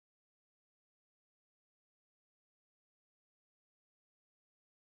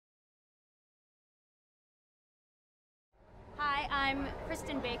I'm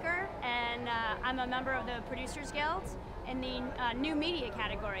Kristen Baker, and I'm a member of the Producers Guild in the new media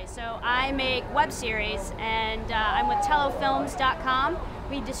category. So I make web series, and I'm with telofilms.com.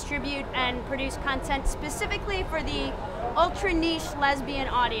 We distribute and produce content specifically for the ultra niche lesbian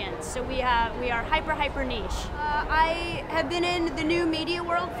audience. So we are hyper niche. I have been in the new media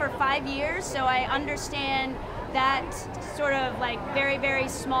world for 5 years, so I understand that sort of like very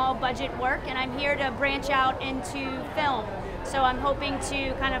small budget work, and I'm here to branch out into film. So I'm hoping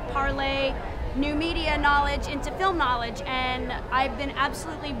to kind of parlay new media knowledge into film knowledge, and I've been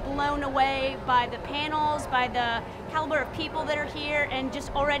absolutely blown away by the panels, by the caliber of people that are here, and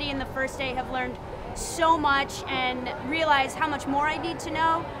just already in the first day have learned so much and realized how much more I need to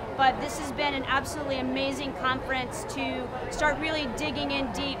know. But this has been an absolutely amazing conference to start really digging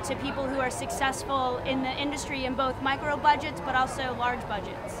in deep to people who are successful in the industry in both micro budgets but also large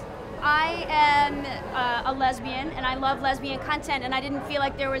budgets. I am a lesbian, and I love lesbian content, and I didn't feel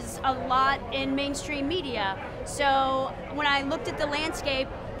like there was a lot in mainstream media. So when I looked at the landscape,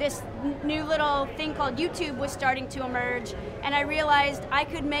 this new little thing called YouTube was starting to emerge, and I realized I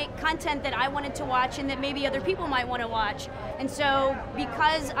could make content that I wanted to watch and that maybe other people might want to watch. And so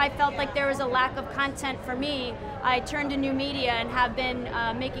because I felt like there was a lack of content for me, I turned to new media and have been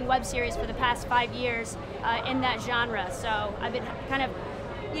making web series for the past 5 years in that genre. So I've been kind of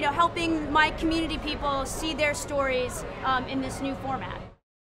helping my community people see their stories in this new format.